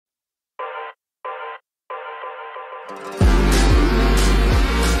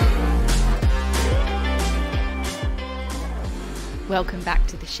Welcome back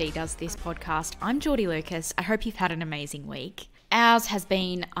to the She Does This podcast. I'm Geordie Lucas. I hope you've had an amazing week. Ours has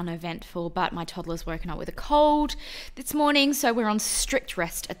been uneventful, but my toddler's woken up with a cold this morning, so we're on strict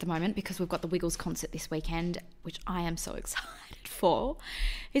rest at the moment because we've got the Wiggles concert this weekend, which I am so excited for.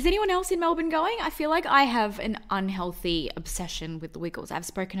 Is anyone else in Melbourne going? I feel like I have an unhealthy obsession with the Wiggles. I've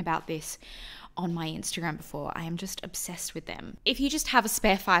spoken about this on my Instagram before. I am just obsessed with them. If you just have a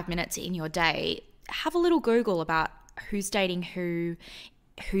spare 5 minutes in your day, have a little Google about who's dating who,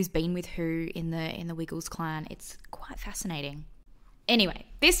 who's been with who in the Wiggles clan. It's quite fascinating. Anyway,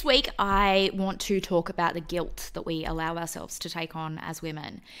 this week I want to talk about the guilt that we allow ourselves to take on as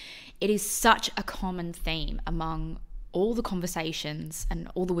women. It is such a common theme among all the conversations and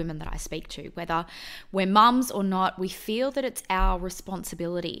all the women that I speak to. Whether we're mums or not, we feel that it's our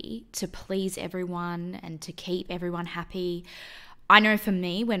responsibility to please everyone and to keep everyone happy. I know for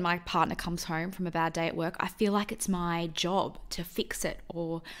me, when my partner comes home from a bad day at work, I feel like it's my job to fix it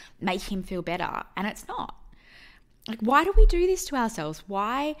or make him feel better, and it's not. Like, why do we do this to ourselves?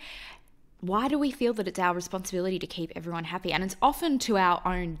 Why do we feel that it's our responsibility to keep everyone happy? And it's often to our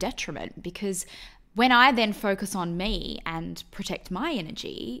own detriment, because when I then focus on me and protect my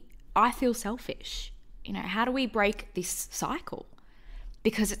energy, I feel selfish. You know, how do we break this cycle?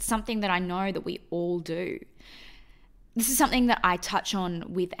 Because it's something that I know that we all do. This is something that I touch on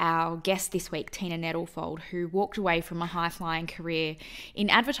with our guest this week, Tina Nettlefold, who walked away from a high-flying career in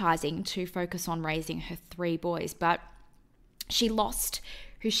advertising to focus on raising her 3 boys. But she lost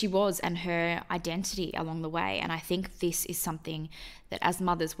who she was and her identity along the way. And I think this is something that as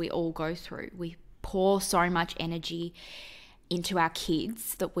mothers we all go through. We pour so much energy into our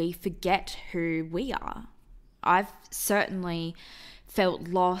kids that we forget who we are. I've certainly felt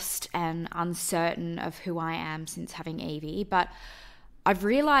lost and uncertain of who I am since having Evie, but I've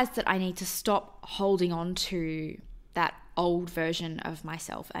realized that I need to stop holding on to that old version of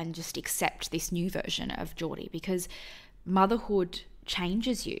myself and just accept this new version of Geordie, because motherhood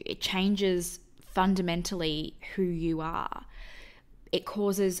changes you. It changes fundamentally who you are. It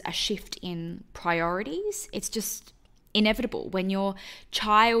causes a shift in priorities. It's just inevitable. When your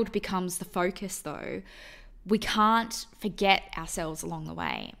child becomes the focus, though, we can't forget ourselves along the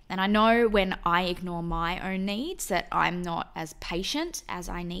way. And I know when I ignore my own needs that I'm not as patient as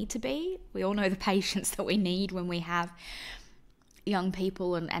I need to be. We all know the patience that we need when we have young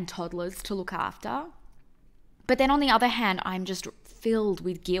people and toddlers to look after. But then on the other hand, I'm just filled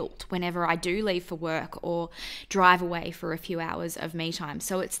with guilt whenever I do leave for work or drive away for a few hours of me time.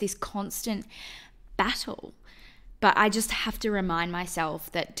 So it's this constant battle. But I just have to remind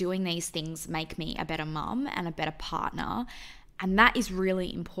myself that doing these things make me a better mum and a better partner, and that is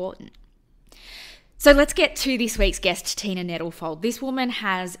really important. So let's get to this week's guest, Tina Nettlefold. This woman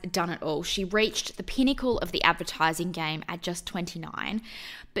has done it all. She reached the pinnacle of the advertising game at just 29,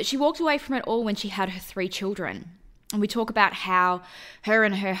 but she walked away from it all when she had her 3 children. And we talk about how her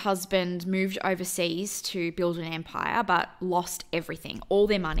and her husband moved overseas to build an empire, but lost everything, all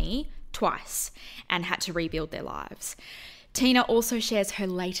their money, twice, and had to rebuild their lives. Tina also shares her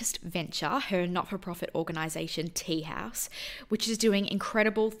latest venture, her not-for-profit organisation Tea House, which is doing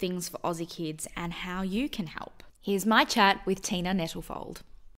incredible things for Aussie kids, and how you can help. Here's my chat with Tina Nettlefold.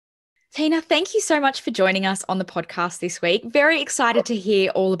 Tina, thank you so much for joining us on the podcast this week. Very excited to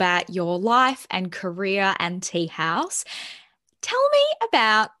hear all about your life and career and Tea House. Tell me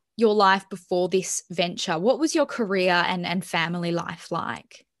about your life before this venture. What was your career and family life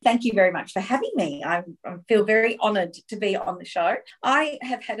like? Thank you very much for having me. I feel very honoured to be on the show. I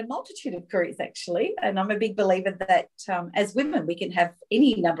have had a multitude of careers, actually, and I'm a big believer that as women, we can have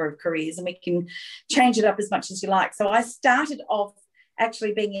any number of careers and we can change it up as much as you like. So I started off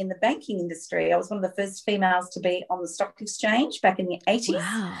actually being in the banking industry. I was one of the first females to be on the stock exchange back in the 80s.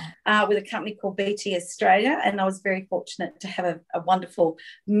 Wow. With a company called BT Australia, and I was very fortunate to have a wonderful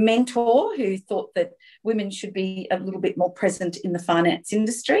mentor who thought that women should be a little bit more present in the finance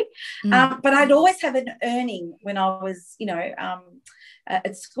industry. But I'd always have an earning when I was,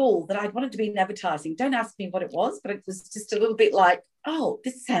 at school that I wanted to be in advertising. Don't ask me what it was, but it was just a little bit like, oh,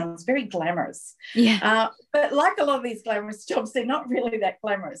 this sounds very glamorous. Yeah. But like a lot of these glamorous jobs, they're not really that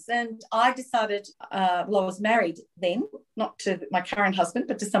glamorous. And I decided, I was married then, not to my current husband,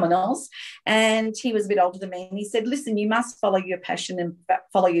 but to someone else. And he was a bit older than me. And he said, listen, you must follow your passion and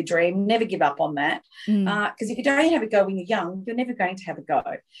follow your dream. Never give up on that. Because if you don't have a go when you're young, you're never going to have a go.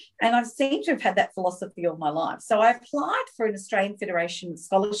 And I've seemed to have had that philosophy all my life. So I applied for an Australian Federation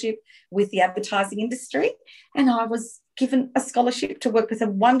scholarship with the advertising industry. And I was given a scholarship to work with a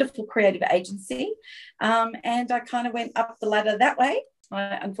wonderful creative agency, and I kind of went up the ladder that way.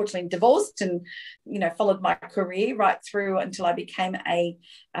 I unfortunately divorced and, followed my career right through until I became a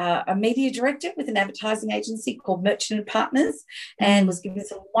media director with an advertising agency called Merchant and Partners, and was given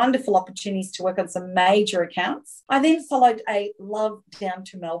some wonderful opportunities to work on some major accounts. I then followed a love down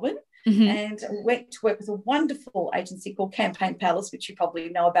to Melbourne. And went to work with a wonderful agency called Campaign Palace, which you probably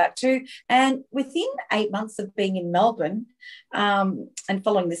know about too. And within 8 months of being in Melbourne, and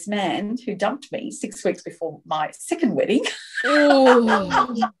following this man who dumped me 6 weeks before my second wedding.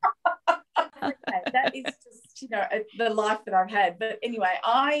 That is just, the life that I've had. But anyway,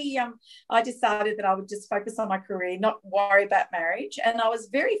 I decided that I would just focus on my career, not worry about marriage. And I was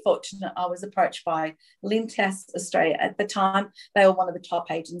very fortunate. I was approached by Lintas Australia at the time. They were one of the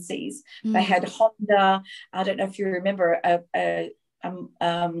top agencies. They had Honda. I don't know if you remember a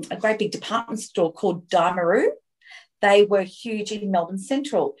great big department store called Daimaru. They were huge in Melbourne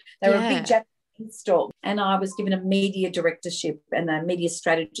Central. They were a big Japanese store, and I was given a media directorship and a media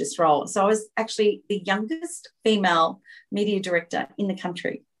strategist role. So I was actually the youngest female media director in the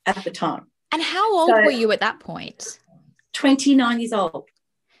country at the time. And how old were you at that point? 29 years old.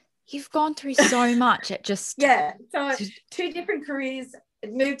 You've gone through so much at just... So 2 different careers.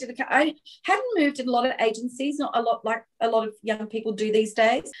 I hadn't moved in a lot of agencies, not a lot like a lot of young people do these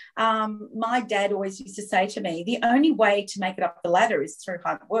days. My dad always used to say to me, the only way to make it up the ladder is through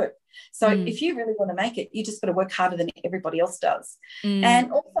hard work. So if you really want to make it, you just got to work harder than everybody else does.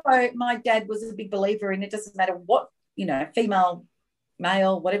 And also my dad was a big believer in it doesn't matter what, female,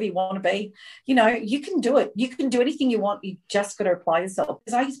 male, whatever you want to be, you can do it. You can do anything you want. You just got to apply yourself.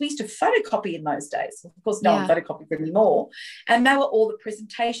 Because we used to photocopy in those days. Of course, no one photocopies anymore. And they were all the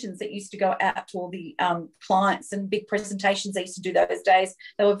presentations that used to go out to all the clients, and big presentations they used to do those days.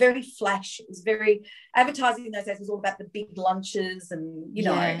 They were very flash. It was very, advertising in those days was all about the big lunches and,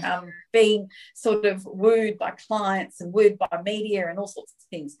 being sort of wooed by clients and wooed by media and all sorts of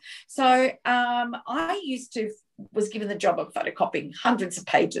things. So I was given the job of photocopying hundreds of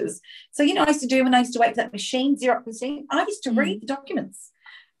pages. So, I used to do when I used to wait for that machine, Xerox machine, I used to read the documents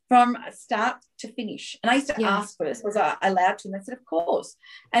from start to finish. And I used to ask first, was I allowed to? And they said, of course.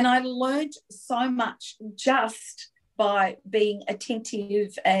 And I learned so much just by being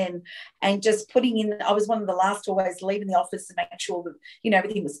attentive and just putting in. I was one of the last to always leave in the office and make sure that,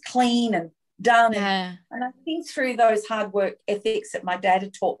 everything was clean and done. And I think through those hard work ethics that my dad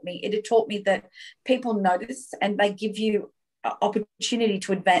had taught me, it had taught me that people notice and they give you an opportunity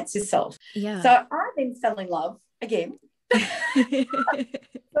to advance yourself. So I then fell in love again. So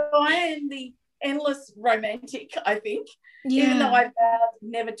I am the endless romantic, I think, even though I vowed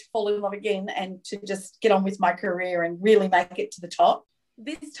never to fall in love again and to just get on with my career and really make it to the top.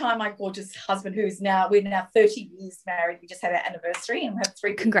 This time, my gorgeous husband, we're now 30 years married. We just had our anniversary and we have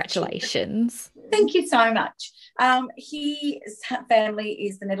 3. Congratulations. Thank you so much. His family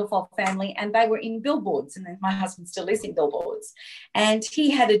is the Nettlefold family, and they were in billboards, and then my husband still is in billboards. And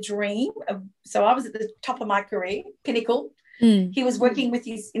he had a dream. So I was at the top of my career, pinnacle. He was working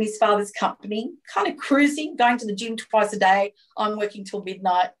in his father's company, kind of cruising, going to the gym twice a day. I'm working till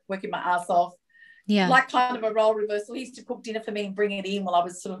midnight, working my ass off. Like kind of a role reversal. He used to cook dinner for me and bring it in while I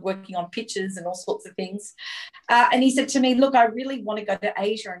was sort of working on pictures and all sorts of things. And he said to me, look, I really want to go to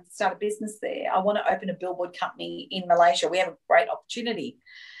Asia and start a business there. I want to open a billboard company in Malaysia. We have a great opportunity.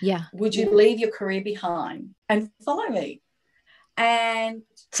 Would you leave your career behind and follow me? And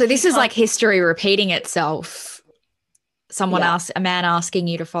so this is like history repeating itself. A man asking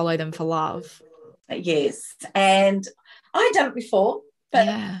you to follow them for love. Yes. And I had done it before, but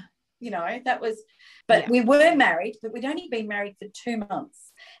that was, but we were married, but we'd only been married for 2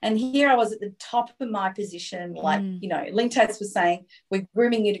 months. And here I was at the top of my position, like, Lintas was saying, we're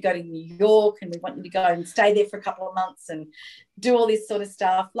grooming you to go to New York and we want you to go and stay there for a couple of months and do all this sort of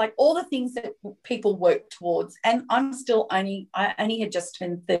stuff, like all the things that people work towards. And I only had just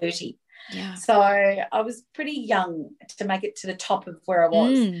turned 30. So I was pretty young to make it to the top of where I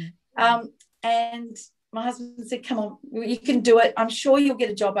was. And my husband said, come on, you can do it. I'm sure you'll get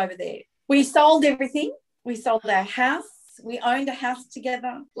a job over there. We sold everything. We sold our house. We owned a house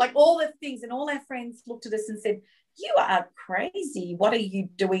together, like all the things. And all our friends looked at us and said, you are crazy. What are you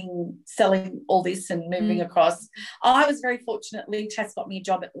doing selling all this and moving across? I was very fortunate. Lintas got me a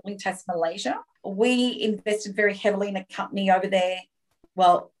job at Lintas Malaysia. We invested very heavily in a company over there.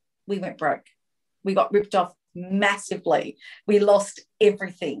 Well, we went broke. We got ripped off massively. We lost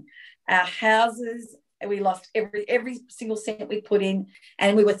everything. Our houses, we lost every single cent we put in,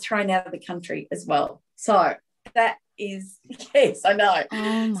 and we were thrown out of the country as well. So that is, yes, I know.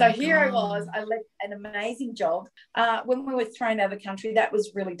 Oh So my here I God. was. I left an amazing job. When we were thrown out of the country, that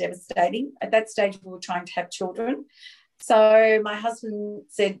was really devastating. At that stage, we were trying to have children. So my husband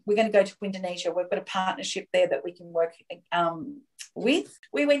said, we're going to go to Indonesia. We've got a partnership there that we can work with.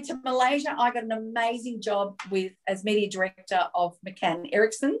 We went to Malaysia. I got an amazing job as media director of McCann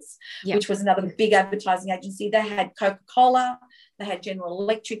Ericsson's, which was another big advertising agency. They had Coca-Cola, they had General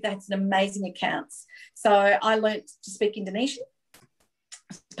Electric, they had some amazing accounts. So I learned to speak Indonesian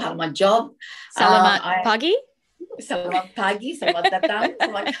as part of my job. Salamat pagi? Selamat pagi, selamat datang.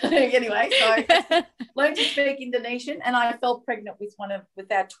 Anyway, so learned to speak Indonesian, and I fell pregnant with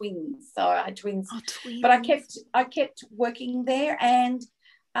our twins. So I had twins, but I kept working there. And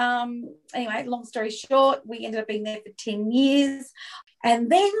anyway, long story short, we ended up being there for 10 years, and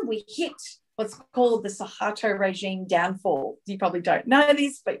then we hit what's called the Suharto regime downfall. You probably don't know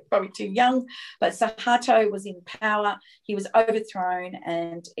this, but you're probably too young. But Suharto was in power. He was overthrown,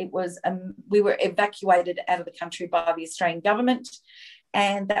 and we were evacuated out of the country by the Australian government,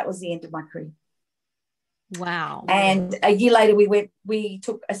 and that was the end of my career. Wow. And a year later, we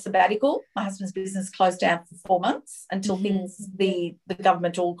took a sabbatical. My husband's business closed down for 4 months until the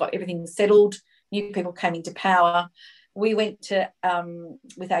government all got everything settled. New people came into power. We went to,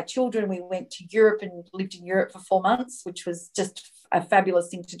 with our children, we went to Europe and lived in Europe for 4 months, which was just a fabulous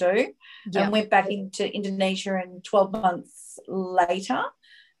thing to do. And went back into Indonesia, and 12 months later,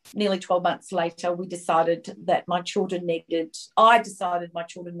 nearly 12 months later, I decided my children needed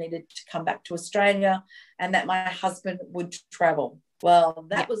to come back to Australia, and that my husband would travel. Well,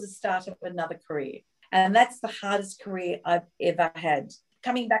 that was the start of another career. And that's the hardest career I've ever had.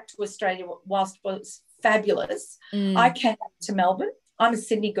 Coming back to Australia, whilst it was fabulous, I came back to Melbourne. I'm a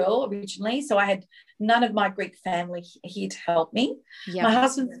Sydney girl originally, so I had none of my Greek family here to help me. My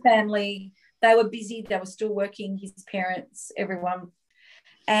husband's family, they were busy. They were still working, his parents, everyone.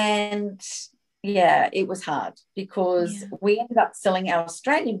 And, it was hard because we ended up selling our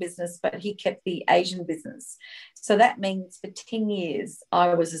Australian business, but he kept the Asian business. So that means for 10 years,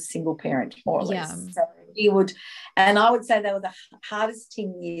 I was a single parent, more or less. So I would say they were the hardest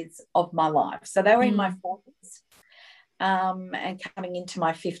 10 years of my life. So they were in my 40s and coming into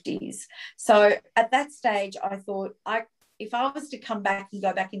my 50s. So at that stage, I thought if I was to come back and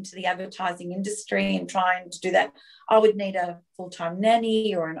go back into the advertising industry and trying to do that, I would need a full-time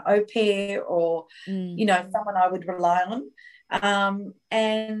nanny or an au pair or, someone I would rely on.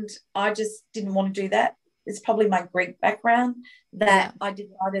 And I just didn't want to do that. It's probably my Greek background that I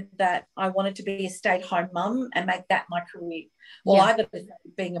decided that I wanted to be a stay-at-home mum and make that my career. Well, I got to say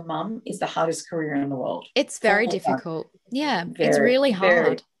being a mum is the hardest career in the world. It's very difficult. Yeah, it's really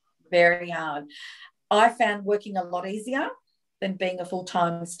hard. Very, very hard. I found working a lot easier than being a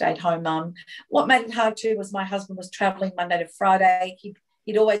full-time stay-at-home mum. What made it hard too was my husband was travelling Monday to Friday.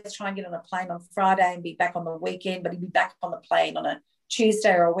 He'd always try and get on a plane on Friday and be back on the weekend, but he'd be back on the plane on a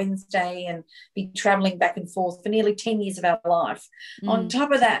Tuesday or a Wednesday and be travelling back and forth for nearly 10 years of our life. On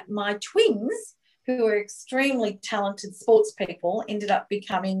top of that, my twins, who were extremely talented sports people, ended up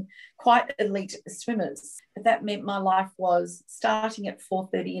becoming quite elite swimmers. But that meant my life was starting at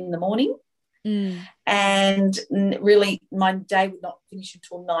 4:30 in the morning. And really my day would not finish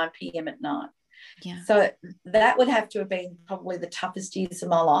until 9 p.m. at night. So that would have to have been probably the toughest years of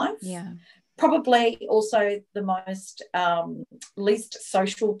my life. Probably also the most least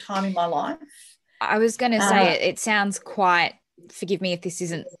social time in my life. I was going to say it sounds quite, forgive me if this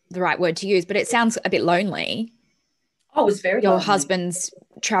isn't the right word to use, but it sounds a bit lonely. Oh, it was very Your lonely. Husband's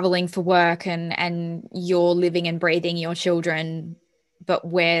traveling for work and you're living and breathing your children, but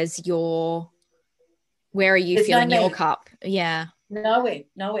where are you filling your cup? Nowhere.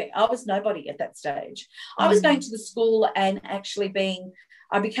 I was nobody at that stage. I was going to the school and actually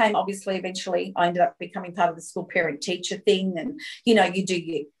I became eventually I ended up becoming part of the school parent teacher thing. And,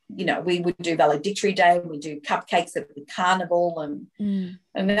 we would do valedictory day and we do cupcakes at the carnival. And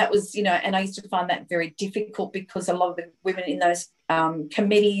that was, and I used to find that very difficult because a lot of the women in those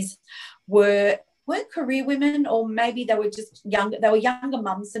committees weren't career women, or maybe they were just younger. They were younger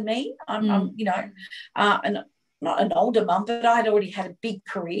mums than me. I'm and not an older mum, but I had already had a big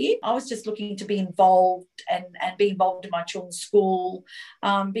career. I was just looking to be involved and be involved in my children's school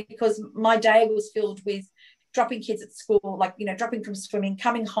because my day was filled with dropping kids at school, dropping from swimming,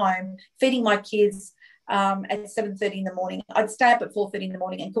 coming home, feeding my kids at 7:30 in the morning. I'd stay up at 4:30 in the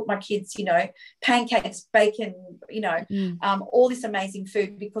morning and cook my kids, pancakes, bacon, all this amazing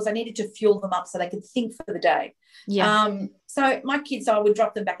food because I needed to fuel them up so they could think for the day. So my kids, I would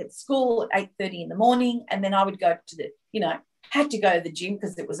drop them back at school at 8:30 in the morning, and then I would go to had to go to the gym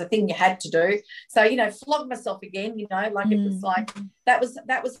because it was a thing you had to do. So, you know, flog myself again, you know, like it was like, that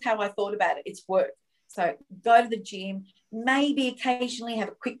was how I thought about it. It's work. So go to the gym, maybe occasionally have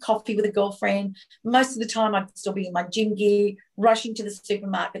a quick coffee with a girlfriend. Most of the time I'd still be in my gym gear, rushing to the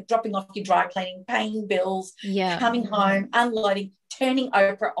supermarket, dropping off your dry cleaning, paying bills, coming home, unloading, turning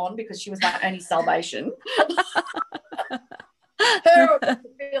Oprah on because she was my only salvation.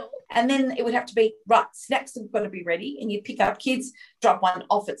 And then it would have to be, right, snacks have got to be ready, and you pick up kids, drop one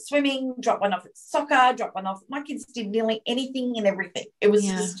off at swimming, drop one off at soccer, drop one off. My kids did nearly anything and everything. It was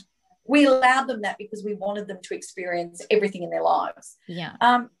just, we allowed them that because we wanted them to experience everything in their lives.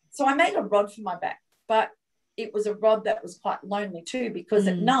 So I made a rod for my back, but it was a rod that was quite lonely too, because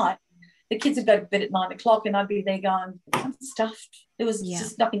at night the kids would go to bed at 9 o'clock and I'd be there going, I'm stuffed. There was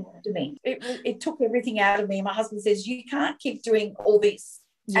just nothing left to me. It took everything out of me. My husband says, you can't keep doing all this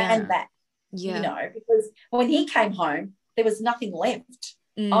and that, you know, because when he came home, there was nothing left.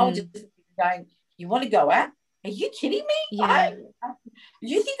 I was just going, you want to go out? Are you kidding me?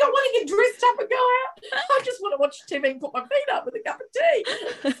 You think I want to get dressed up and go out? I just want to watch TV and put my feet up with a cup of tea.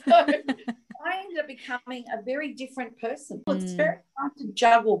 So I ended up becoming a very different person. It's very hard to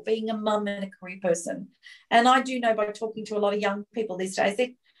juggle being a mum and a career person. And I do know by talking to a lot of young people these days,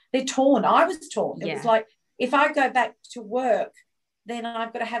 they're torn. I was torn. It was like, if I go back to work, then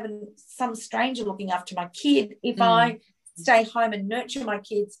I've got to have some stranger looking after my kid. If I stay home and nurture my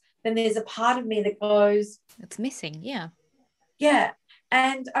kids, then there's a part of me that goes, it's missing. Yeah.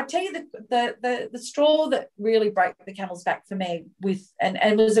 And I tell you, the straw that really broke the camel's back for me and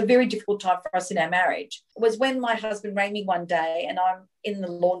it was a very difficult time for us in our marriage, was when my husband rang me one day and I'm in the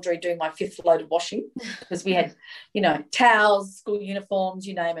laundry doing my 5th load of washing because we had, you know, towels, school uniforms,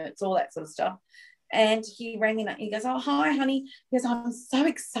 you name it, it's all that sort of stuff. And he rang me and he goes, oh, hi, honey. He goes, I'm so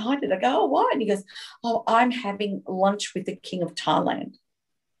excited. I go, oh, why? And he goes, oh, I'm having lunch with the King of Thailand.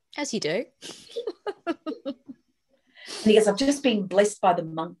 As you do. And he goes, I've just been blessed by the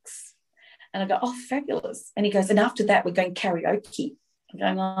monks. And I go, oh, fabulous. And he goes, and after that, we're going karaoke. I'm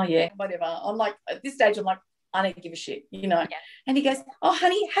going, oh, yeah, whatever. I'm like, at this stage, I'm like, I don't give a shit, you know. And he goes, oh,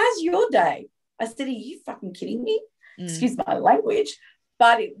 honey, how's your day? I said, are you fucking kidding me? Excuse my language.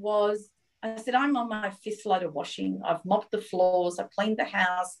 But it was, I said, I'm on my 5th load of washing. I've mopped the floors. I've cleaned the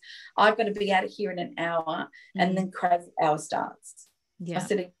house. I've got to be out of here in an hour. And then crazy hour starts. I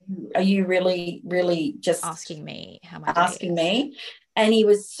said, are you really, really just asking me how my asking me? And he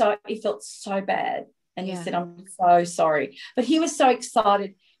felt so bad. And he said, I'm so sorry. But he was so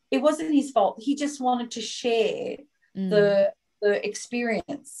excited. It wasn't his fault. He just wanted to share the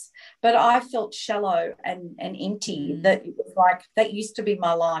experience. But I felt shallow and empty, that it was like, that used to be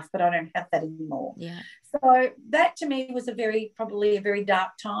my life, but I don't have that anymore. So that to me was probably a very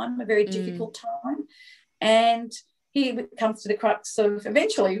dark time, a very difficult time. And here comes to the crux of,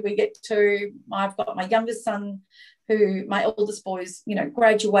 eventually we get to, I've got my youngest son, who my oldest boys, you know,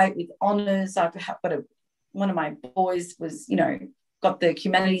 graduate with honours. I've got one of my boys was, you know, got the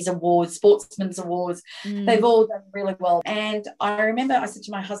Humanities Awards, Sportsman's Awards. They've all done really well. And I remember I said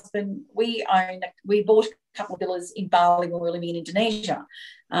to my husband, we bought a couple of villas in Bali when we were living in Indonesia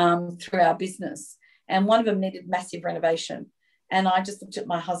through our business. And one of them needed massive renovation. And I just looked at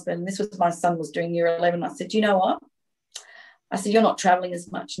my husband, this was my son was doing year 11. I said, you know what? I said, you're not travelling as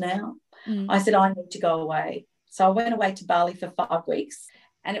much now. I said, I need to go away. So I went away to Bali for 5 weeks.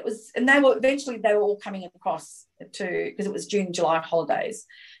 And they were all coming across because it was June, July holidays.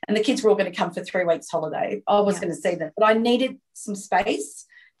 And the kids were all going to come for 3 weeks holiday. I was going to see them. But I needed some space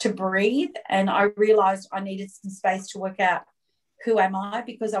to breathe. And I realised I needed some space to work out who am I,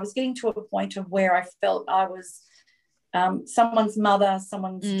 because I was getting to a point of where I felt I was someone's mother,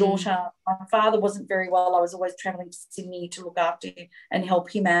 someone's daughter. My father wasn't very well. I was always travelling to Sydney to look after him and help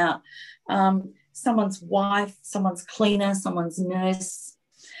him out. Someone's wife, someone's cleaner, someone's nurse,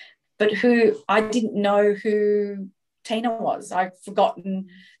 but who I didn't know who Tina was. I'd forgotten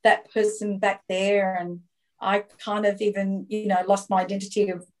that person back there, and I kind of even, you know, lost my identity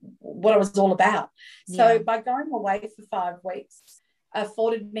of what I was all about. So by going away for 5 weeks,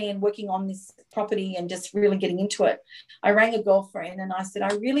 afforded me, and working on this property and just really getting into it, I rang a girlfriend and I said,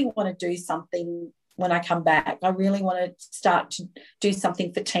 I really want to do something when I come back. I really want to start to do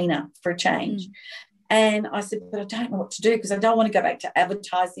something for Tina for a change. And I said, but I don't know what to do, because I don't want to go back to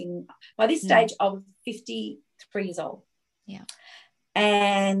advertising. By this stage, I was 53 years old.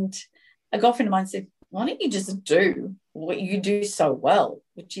 And a girlfriend of mine said, why don't you just do what you do so well,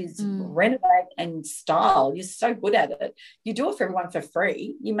 which is renovate and style? You're so good at it. You do it for everyone for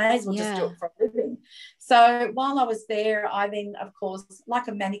free. You may as well just do it for a living. So while I was there, I then, of course, like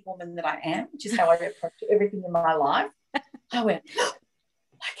a manic woman that I am, which is how I approach everything in my life, I went,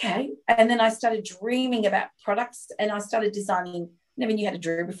 okay. And then I started dreaming about products, and I started designing. Never knew how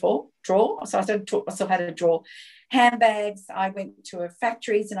to draw. So I started taught myself how to draw handbags. I went to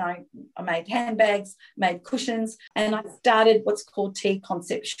factories and I made handbags, made cushions, and I started what's called Tea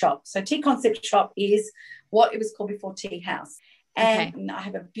Concept Shop. So Tea Concept Shop is what it was called before Tea House. And okay. I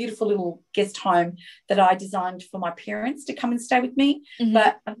have a beautiful little guest home that I designed for my parents to come and stay with me. Mm-hmm.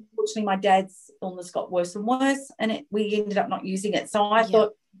 But unfortunately, my dad's illness got worse and worse, and we ended up not using it. So I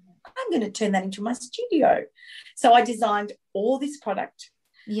thought, I'm going to turn that into my studio. So I designed all this product.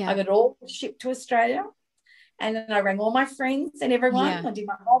 Yeah. I got it all shipped to Australia. And then I rang all my friends and everyone. Yeah. I did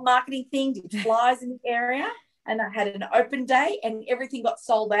my whole marketing thing, did flyers in the area, and I had an open day, and everything got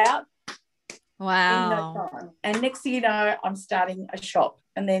sold out. Wow. In no time. And next thing you know, I'm starting a shop.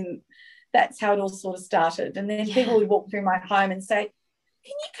 And then that's how it all sort of started. And then people would walk through my home and say,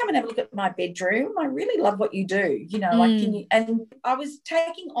 can you come and have a look at my bedroom? I really love what you do. You know, like, can you? And I was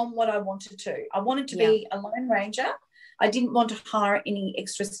taking on what I wanted to. I wanted to be a lone ranger. I didn't want to hire any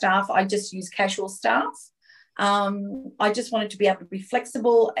extra staff. I just used casual staff. I just wanted to be able to be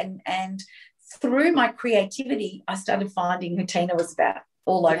flexible. And through my creativity, I started finding who Tina was about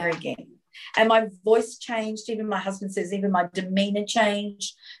all over again. And my voice changed. Even my husband says, even my demeanor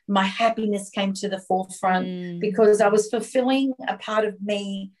changed. My happiness came to the forefront because I was fulfilling a part of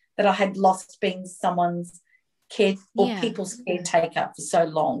me that I had lost, being someone's people's caretaker for so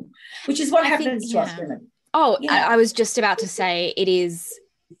long, which is what happens to us women. Oh, I was just about to say, it is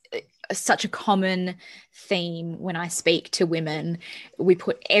such a common theme when I speak to women. We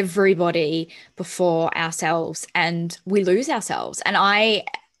put everybody before ourselves and we lose ourselves. And I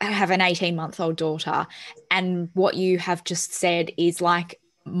have an 18-month-old daughter, and what you have just said is like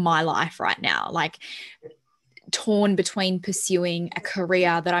my life right now, like torn between pursuing a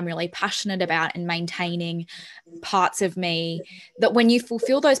career that I'm really passionate about and maintaining parts of me that when you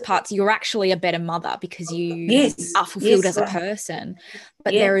fulfill those parts, you're actually a better mother because you are fulfilled as a person.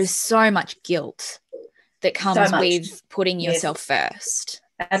 But there is so much guilt that comes with putting yourself first.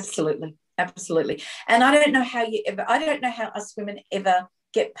 Absolutely. And I don't know how us women ever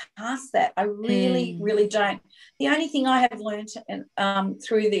get past that. I really, really don't. The only thing I have learned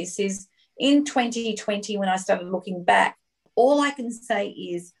through this is in 2020, when I started looking back, all I can say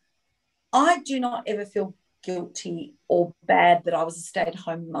is I do not ever feel guilty or bad that I was a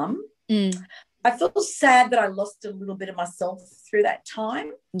stay-at-home mum. I feel sad that I lost a little bit of myself through that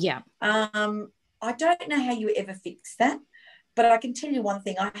time. Yeah. I don't know how you ever fix that, but I can tell you one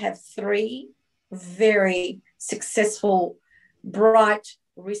thing. I have 3 very successful, bright,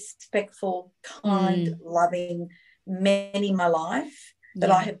 respectful, kind, loving men in my life that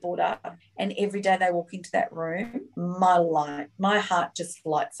I have brought up, and every day they walk into that room, my heart just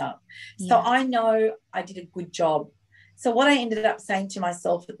lights up. So I know I did a good job. So what I ended up saying to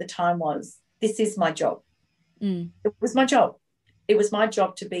myself at the time was, this is my job. It was my job. It was my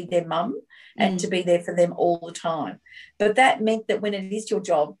job to be their mum and to be there for them all the time. But that meant that when it is your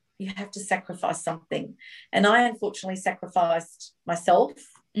job, you have to sacrifice something. And I unfortunately sacrificed myself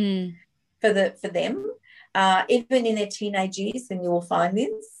for them. Even in their teenage years, and you will find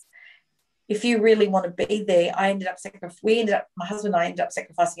this, if you really want to be there, my husband and I ended up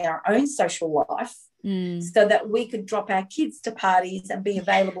sacrificing our own social life so that we could drop our kids to parties and be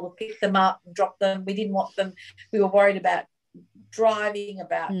available to pick them up and drop them. We didn't want them. We were worried about driving,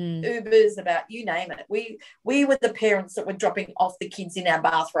 about Ubers, about you name it. We were the parents that were dropping off the kids in our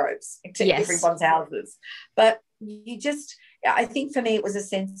bathrobes to everyone's houses. But I think for me it was a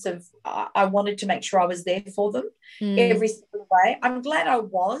sense of I wanted to make sure I was there for them every single way. I'm glad I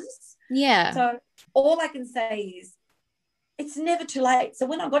was. Yeah. So all I can say is it's never too late. So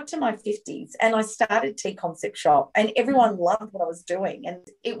when I got to my 50s and I started Tea Concept Shop, and everyone loved what I was doing, and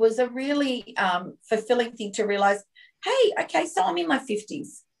it was a really fulfilling thing to realise, hey, okay, so I'm in my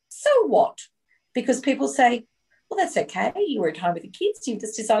 50s. So what? Because people say, well, that's okay. You were at home with the kids. You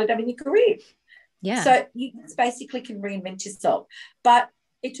just decided to have a new career. Yeah. So you basically can reinvent yourself. But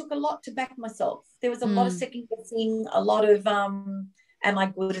it took a lot to back myself. There was a lot of second guessing, a lot of am I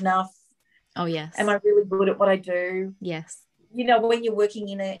good enough? Oh, yes. Am I really good at what I do? Yes. You know, when you're working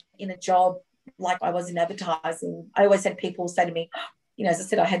in a job like I was in advertising, I always had people say to me, you know, as I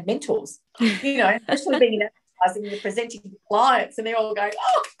said, I had mentors, you know, especially being in advertising, you're presenting to clients and they're all going,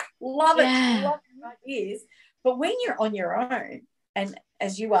 oh, love it, love it, it is. But when you're on your own, and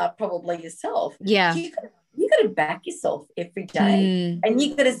as you are probably yourself, you got to back yourself every day, and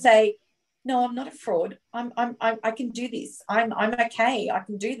you got to say, no, I'm not a fraud. I can do this. I'm okay. I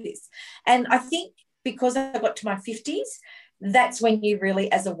can do this. And I think because I got to my 50s, that's when you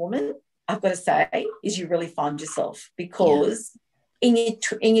really, as a woman, I've got to say, is you really find yourself, because in your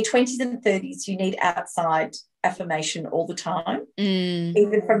 20s and 30s, you need outside affirmation all the time,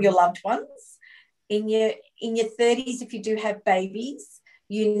 even from your loved ones. In your 30s, if you do have babies,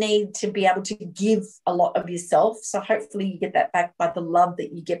 you need to be able to give a lot of yourself. So hopefully you get that back by the love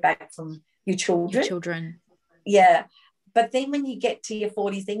that you get back from your children. Yeah. But then when you get to your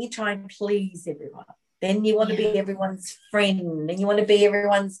 40s, then you try and please everyone. Then you want to be everyone's friend, and you want to be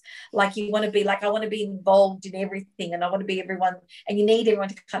everyone's, like, you want to be like, I want to be involved in everything, and I want to be everyone, and you need everyone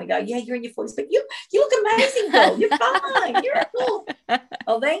to kind of go, yeah, you're in your 40s, but you look amazing, girl. You're fine. You're cool.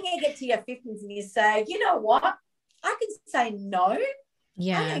 Well, then you get to your 50s and you say, you know what? I can say no.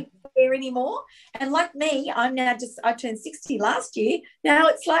 Yeah. I don't care anymore. And like me, I turned 60 last year. Now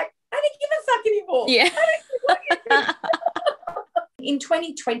it's like, I don't give a fuck anymore. Yeah. I don't care what you think. In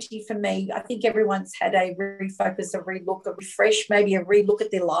 2020, for me, I think everyone's had a refocus, a relook, a refresh, maybe a relook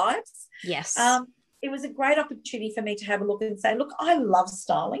at their lives. Yes. It was a great opportunity for me to have a look and say, look, I love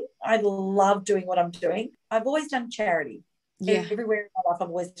styling. I love doing what I'm doing. I've always done charity. Yeah. Everywhere in my life, I've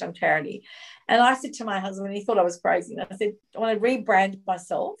always done charity. And I said to my husband, and he thought I was crazy, and I said, I want to rebrand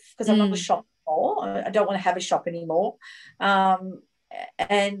myself, because I'm not a shop anymore. I don't want to have a shop anymore.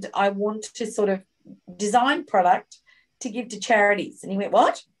 And I want to sort of design product to give to charities. And he went,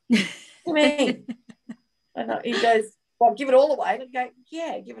 what? What do you mean? And he goes, well, give it all away. And I go,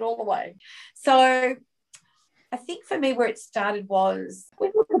 yeah, give it all away. So I think for me, where it started was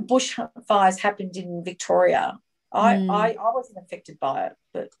when the bushfires happened in Victoria. I wasn't affected by it,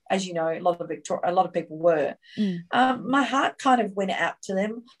 but as you know, a lot of people were. My heart kind of went out to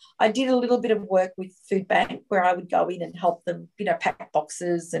them. I did a little bit of work with Food Bank, where I would go in and help them, pack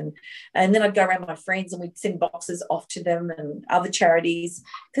boxes, and then I'd go around with my friends and we'd send boxes off to them and other charities,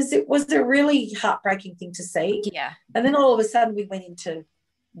 because it was a really heartbreaking thing to see. Yeah. And then all of a sudden we went into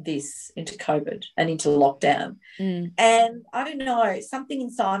COVID and into lockdown. And I don't know, something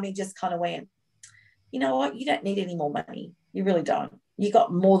inside me just kind of went, you know what, you don't need any more money. You really don't. You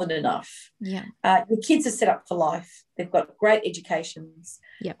got more than enough. Yeah. Your kids are set up for life. They've got great educations.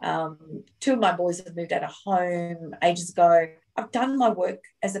 Yeah. 2 of my boys have moved out of home ages ago. I've done my work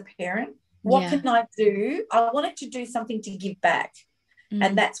as a parent. What can I do? I wanted to do something to give back.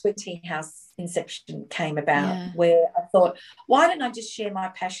 And that's where Tea House Inception came about, where I thought, why don't I just share my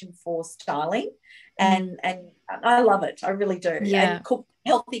passion for styling? And I love it. I really do. Yeah. And cook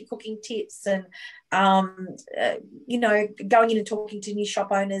healthy cooking tips, and going in and talking to new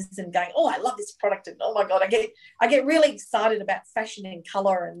shop owners and going, oh, I love this product, and oh my God, I get really excited about fashion and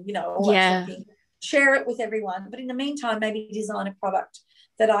colour and all that sort of thing. Share it with everyone, but in the meantime, maybe design a product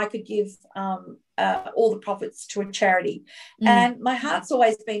that I could give all the profits to a charity. And my heart's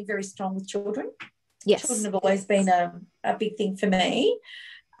always been very strong with children. Yes. Children have always been a big thing for me.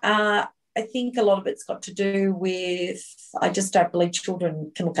 I think a lot of it's got to do with, I just don't believe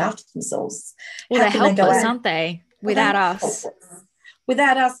children can look after themselves. Well, they're helpless, aren't they? Without us.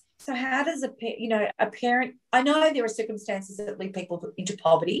 Without us. So how does a parent, I know there are circumstances that lead people into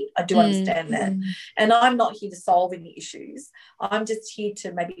poverty. I do understand that. And I'm not here to solve any issues. I'm just here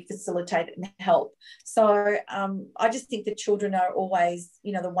to maybe facilitate it and help. So I just think that children are always,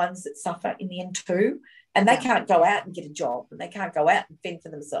 the ones that suffer in the end too. And they can't go out and get a job, and they can't go out and fend for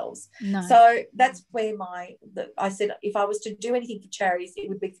themselves. No. So that's where I said, if I was to do anything for charities, it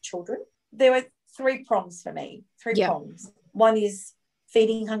would be for children. There were 3 prongs for me, 3 prongs. One is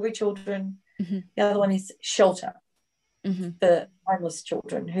feeding hungry children. The other one is shelter for homeless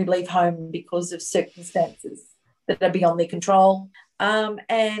children who leave home because of circumstances that are beyond their control.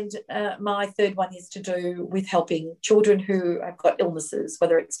 And my third one is to do with helping children who have got illnesses,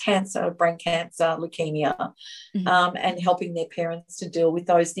 whether it's cancer, brain cancer, leukemia, and helping their parents to deal with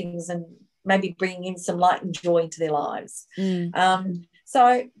those things and maybe bringing in some light and joy into their lives.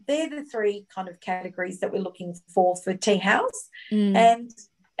 So they're the 3 kind of categories that we're looking for Tea House. And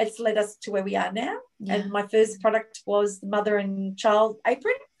it's led us to where we are now. And my first product was the mother and child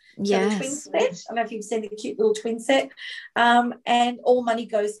apron. So the twin set. I don't know if you've seen the cute little twin set. And all money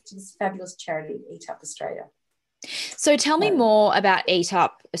goes to this fabulous charity, Eat Up Australia. So tell me more about Eat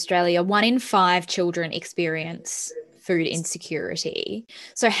Up Australia. 1 in 5 children experience food insecurity.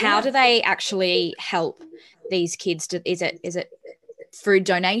 So how do they actually help these kids? Is it food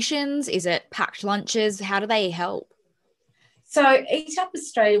donations? Is it packed lunches? How do they help? So Eat Up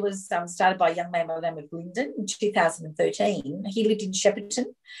Australia was started by a young man by the name of Lyndon in 2013. He lived in Shepparton,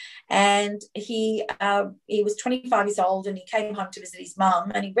 and he was 25 years old, and he came home to visit his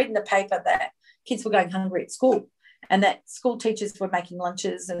mum, and he read in the paper that kids were going hungry at school, and that school teachers were making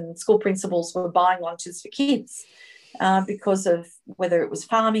lunches and school principals were buying lunches for kids. because of whether it was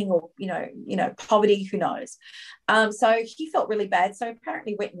farming or, poverty, who knows. So he felt really bad. So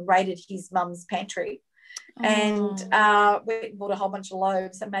apparently went and raided his mum's pantry and went and bought a whole bunch of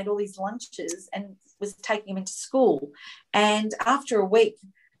loaves and made all these lunches and was taking him into school. And after a week,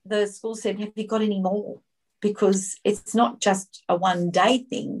 the school said, have you got any more? Because it's not just a one-day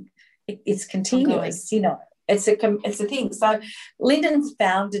thing. It's continuous, It's a thing. So Lyndon's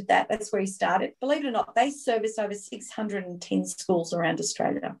founded that. That's where he started. Believe it or not, they service over 610 schools around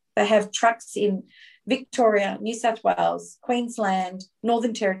Australia. They have trucks in Victoria, New South Wales, Queensland,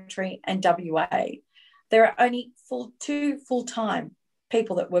 Northern Territory and WA. There are only two full-time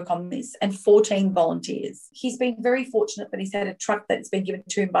people that work on this and 14 volunteers. He's been very fortunate that he's had a truck that's been given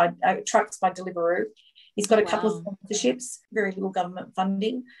to him by trucks by Deliveroo. He's got a couple of sponsorships, very little government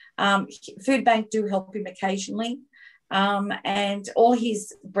funding. Food Bank do help him occasionally. And all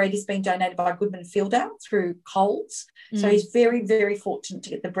his bread is being donated by Goodman Fielder through Coles. So he's very, very fortunate to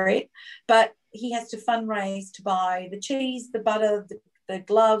get the bread. But he has to fundraise to buy the cheese, the butter, the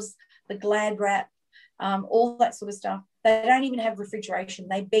gloves, the Glad wrap, all that sort of stuff. They don't even have refrigeration.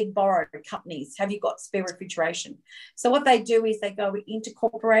 They beg, borrow companies. Have you got spare refrigeration? So what they do is they go into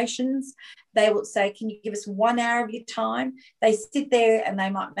corporations. They will say, can you give us 1 hour of your time? They sit there and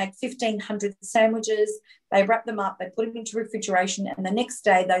they might make 1,500 sandwiches. They wrap them up. They put them into refrigeration. And the next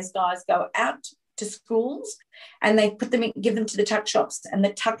day, those guys go out to schools and they put them in, give them to the tuck shops. And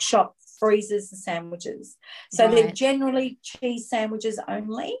the tuck shop freezes the sandwiches. So they're generally cheese sandwiches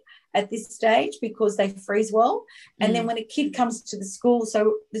only at this stage because they freeze well. And then when a kid comes to the school,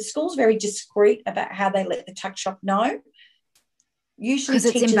 so the school's very discreet about how they let the tuck shop know. Usually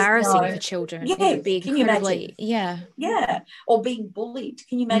because it's embarrassing for children. Yeah, can you imagine? Yeah, or being bullied.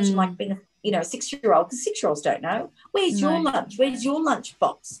 Can you imagine like being a 6-year-old? Because 6-year-olds don't know. Where's your lunch? Where's your lunch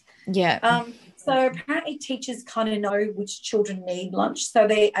box? Yeah. So apparently teachers kind of know which children need lunch. So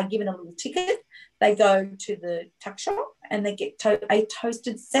they are given a little ticket. They go to the tuck shop and they get a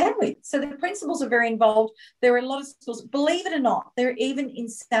toasted sandwich. So the principals are very involved. There are a lot of schools, believe it or not, they're even in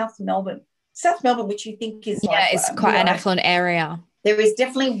South Melbourne, which you think is it's quite an affluent area. There is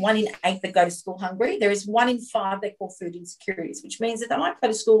definitely 1 in 8 that go to school hungry. There is 1 in 5 they call food insecurities, which means that they might go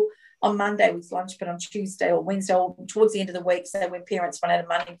to school on Monday with lunch, but on Tuesday or Wednesday or towards the end of the week, so when parents run out of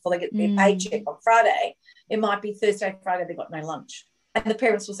money before they get their paycheck on Friday, it might be Thursday, Friday, they've got no lunch. And the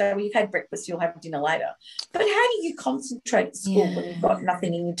parents will say, well, you've had breakfast, you'll have dinner later. But how do you concentrate at school when you've got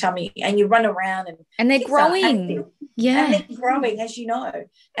nothing in your tummy and you run around and they're growing? Yeah. And they're growing, as you know.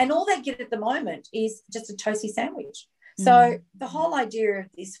 And all they get at the moment is just a toasty sandwich. So the whole idea of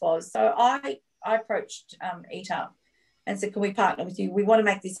this was, so I approached Eat Up and said, can we partner with you? We want to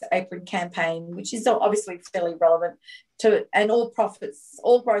make this apron campaign, which is obviously fairly relevant to, and all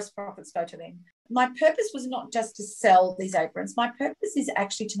gross profits go to them. My purpose was not just to sell these aprons. My purpose is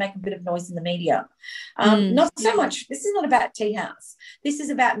actually to make a bit of noise in the media. Not so much, this is not about Tea House. This is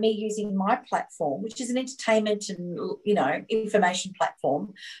about me using my platform, which is an entertainment and, information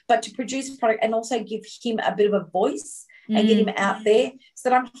platform, but to produce product and also give him a bit of a voice and get him out there. So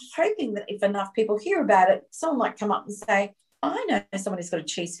that I'm hoping that if enough people hear about it, someone might come up and say, I know someone who's got a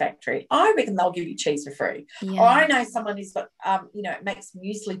cheese factory. I reckon they'll give you cheese for free. Yeah. Or I know someone who's got, makes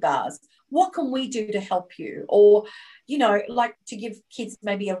muesli bars. What can we do to help you? Or, like to give kids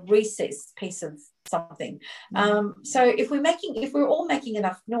maybe a recess piece of something. So if we're all making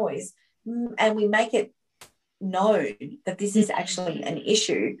enough noise and we make it known that this is actually an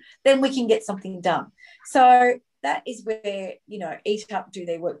issue, then we can get something done. So that is where, Eat Up do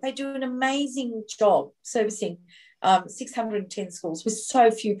their work. They do an amazing job servicing 610 schools with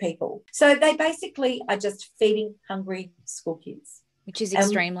so few people. So they basically are just feeding hungry school kids. Which is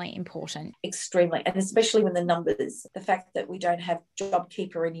extremely important. Extremely. And especially when the fact that we don't have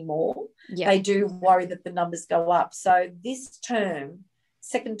JobKeeper anymore, they do worry that the numbers go up. So this term,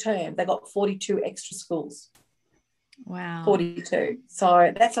 second term, they got 42 extra schools. Wow. 42.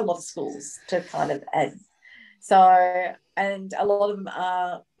 So that's a lot of schools to kind of add. So, and a lot of them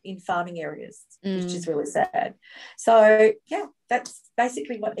are in farming areas, which is really sad. So, that's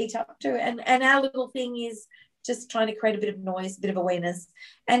basically what Eat Up do. And our little thing is just trying to create a bit of noise, a bit of awareness,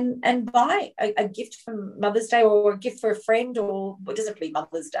 and buy a gift for Mother's Day or a gift for a friend, or it doesn't have to be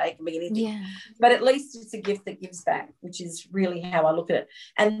Mother's Day, it can be anything. Yeah. But at least it's a gift that gives back, which is really how I look at it.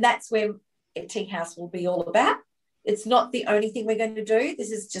 And that's where Tea House will be all about. It's not the only thing we're going to do.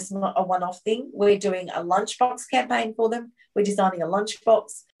 This is just not a one-off thing. We're doing a lunchbox campaign for them. We're designing a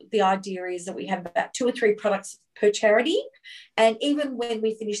lunchbox. The idea is that we have about 2 or 3 products per charity. And even when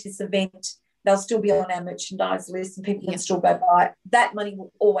we finish this event, they'll still be on our merchandise list and people can still go buy it. That money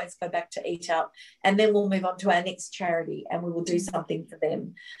will always go back to Eat Up, and then we'll move on to our next charity and we will do something for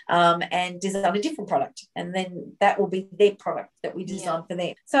them and design a different product, and then that will be their product that we design for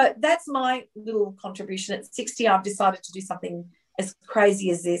them. So that's my little contribution. At 60, I've decided to do something as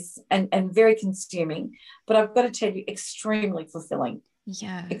crazy as this and very consuming, but I've got to tell you, extremely fulfilling.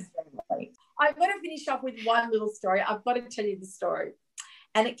 Yeah. Extremely. I've got to finish off with one little story. I've got to tell you the story.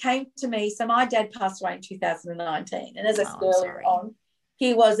 And it came to me. So my dad passed away in 2019. And as I said earlier on,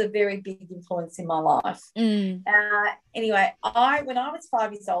 he was a very big influence in my life. Anyway, when I was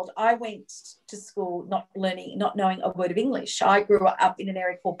 5 years old, I went to school not knowing a word of English. I grew up in an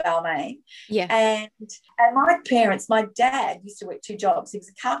area called Balmain. Yeah. And my dad used to work 2 jobs. He was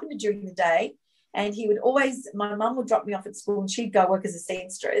a carpenter during the day, and he would always, my mum would drop me off at school and she'd go work as a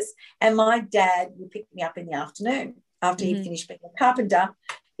seamstress, and my dad would pick me up in the afternoon after he'd finished being a carpenter.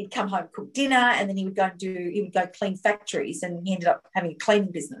 He'd come home, cook dinner, and then he would go clean factories, and he ended up having a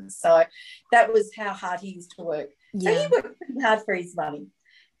cleaning business. So that was how hard he used to work. So he worked pretty hard for his money.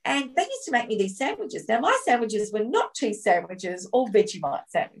 And they used to make me these sandwiches. Now, my sandwiches were not cheese sandwiches or Vegemite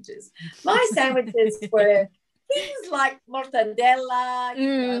sandwiches. My sandwiches were things like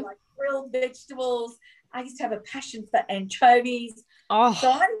mortadella, like grilled vegetables. I used to have a passion for anchovies. Oh.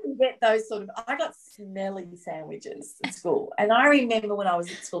 So I didn't get those I got smelly sandwiches at school. And I remember when I was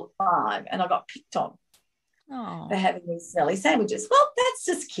at school at 5 and I got picked on for having these smelly sandwiches. Well, that's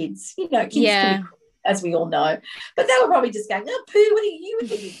just kids, kids can be, as we all know. But they were probably just going, oh, Pooh, what are you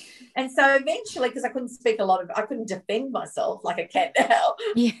eating? And so eventually, because I couldn't defend myself like I can now.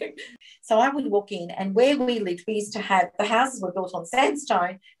 Yeah. So I would walk in, and where we lived, we used to have, the houses were built on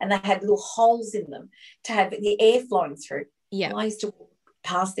sandstone and they had little holes in them to have the air flowing through. Yeah. And I used to walk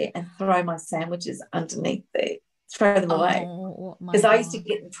past there and throw my sandwiches underneath there, throw them away. Because I used to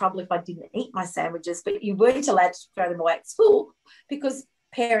get in trouble if I didn't eat my sandwiches, but you weren't allowed to throw them away at school because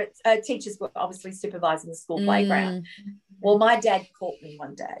teachers were obviously supervising the school playground. Well, my dad caught me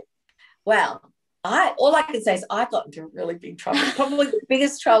one day. Well, all I can say is I got into really big trouble, probably the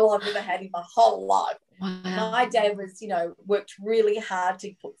biggest trouble I've ever had in my whole life. Wow. My dad was, worked really hard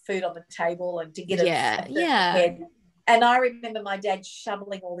to put food on the table and to get it head. And I remember my dad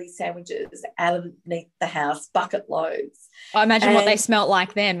shoveling all these sandwiches out of underneath the house, bucket loads. I imagine what they smelt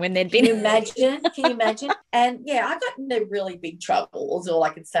like then when they'd been. Can you imagine? And, I got into really big trouble is all I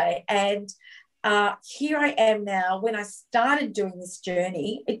can say. And here I am now. When I started doing this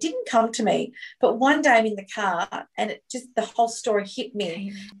journey, it didn't come to me. But one day I'm in the car and the whole story hit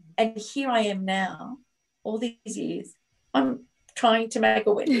me. And here I am now, all these years. I'm trying to make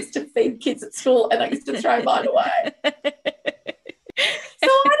awareness to feed kids at school, and I used to throw mine away. So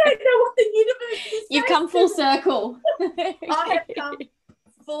I don't know what the universe is. You've come full circle. I have come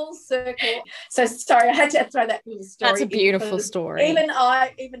full circle. So sorry, I had to throw that little story. That's a beautiful story. Even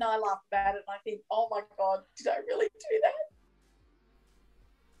I laugh about it and I think, oh my God, did I really do that?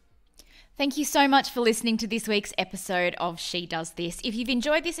 Thank you so much for listening to this week's episode of She Does This. If you've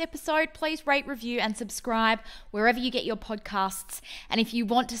enjoyed this episode, please rate, review and subscribe wherever you get your podcasts. And if you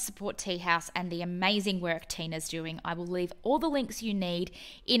want to support Tea House and the amazing work Tina's doing, I will leave all the links you need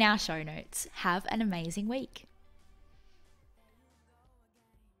in our show notes. Have an amazing week.